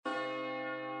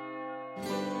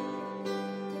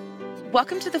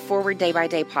Welcome to the Forward Day by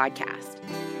Day podcast,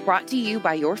 brought to you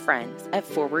by your friends at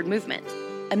Forward Movement,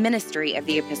 a ministry of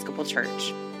the Episcopal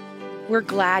Church. We're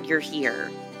glad you're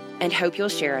here and hope you'll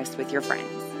share us with your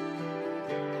friends.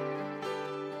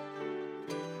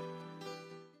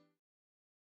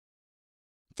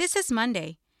 This is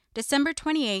Monday, December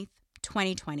 28th,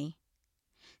 2020.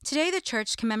 Today the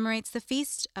Church commemorates the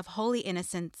Feast of Holy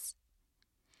Innocents.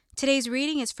 Today's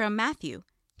reading is from Matthew,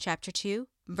 chapter 2,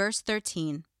 verse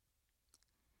 13.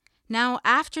 Now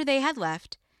after they had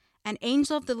left, an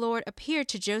angel of the Lord appeared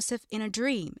to Joseph in a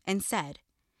dream and said,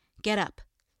 "Get up,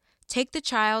 take the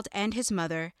child and his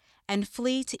mother, and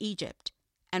flee to Egypt,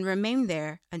 and remain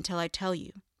there until I tell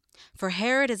you, for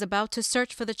Herod is about to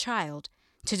search for the child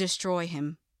to destroy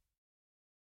him."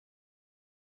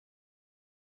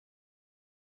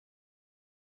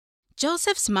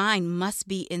 Joseph's mind must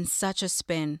be in such a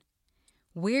spin.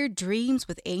 Weird dreams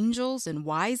with angels and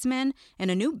wise men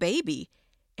and a new baby,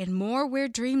 and more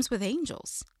weird dreams with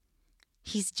angels.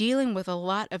 He's dealing with a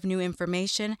lot of new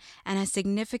information and a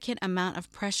significant amount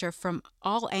of pressure from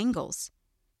all angles.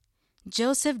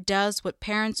 Joseph does what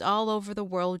parents all over the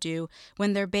world do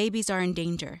when their babies are in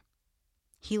danger.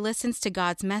 He listens to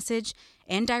God's message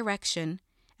and direction,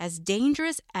 as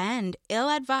dangerous and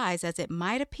ill-advised as it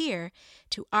might appear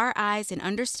to our eyes and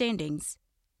understandings,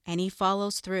 and he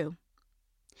follows through.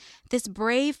 This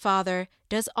brave father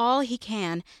does all he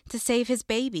can to save his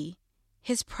baby,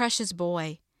 his precious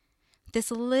boy,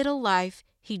 this little life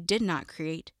he did not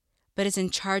create, but is in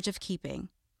charge of keeping.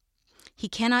 He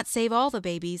cannot save all the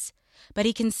babies, but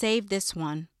he can save this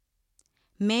one.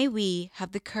 May we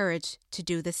have the courage to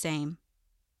do the same.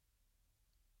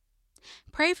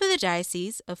 Pray for the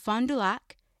Diocese of Fond du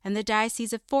Lac and the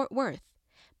Diocese of Fort Worth,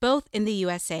 both in the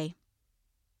USA.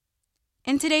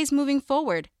 In today's Moving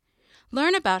Forward,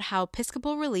 learn about how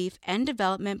Episcopal Relief and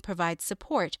Development provides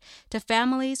support to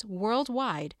families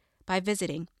worldwide by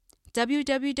visiting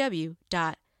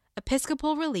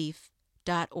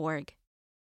www.episcopalrelief.org.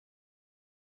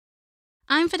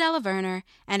 I'm Fidela Werner,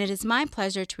 and it is my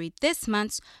pleasure to read this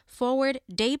month's Forward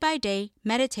Day by Day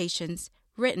Meditations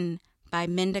written by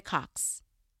Minda Cox.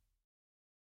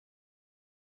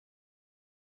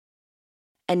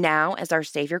 And now, as our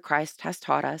Savior Christ has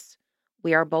taught us,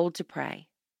 we are bold to pray.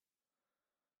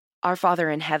 Our Father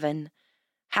in heaven,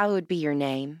 hallowed be your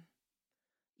name.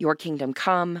 Your kingdom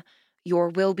come, your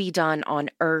will be done on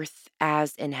earth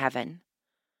as in heaven.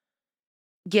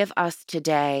 Give us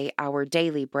today our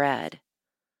daily bread.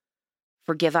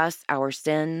 Forgive us our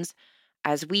sins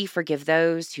as we forgive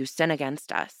those who sin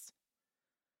against us.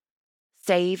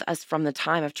 Save us from the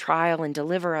time of trial and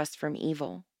deliver us from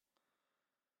evil.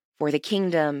 For the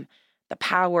kingdom, the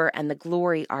power, and the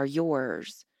glory are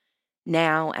yours,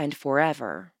 now and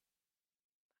forever.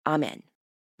 Amen.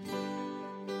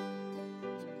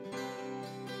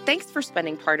 Thanks for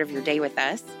spending part of your day with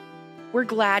us. We're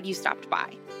glad you stopped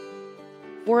by.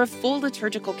 For a full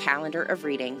liturgical calendar of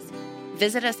readings,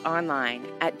 visit us online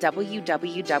at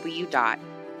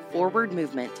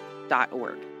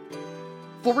www.forwardmovement.org.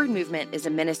 Forward Movement is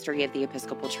a ministry of the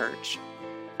Episcopal Church.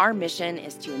 Our mission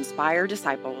is to inspire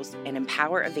disciples and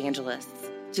empower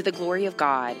evangelists to the glory of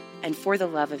God and for the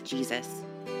love of Jesus.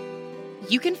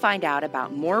 You can find out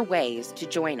about more ways to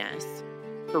join us,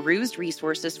 peruse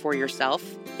resources for yourself,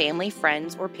 family,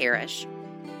 friends, or parish,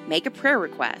 make a prayer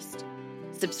request,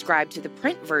 subscribe to the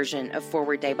print version of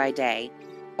Forward Day by Day,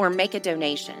 or make a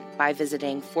donation by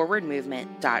visiting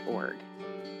forwardmovement.org.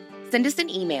 Send us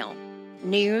an email,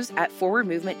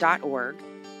 news@forwardmovement.org,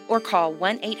 or call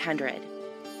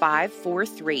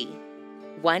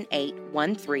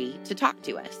 1-800-543-1813 to talk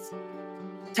to us.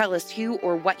 Tell us who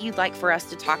or what you'd like for us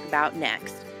to talk about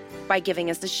next by giving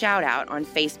us a shout out on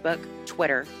Facebook,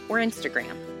 Twitter, or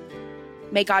Instagram.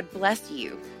 May God bless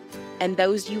you and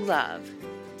those you love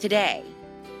today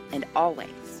and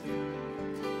always.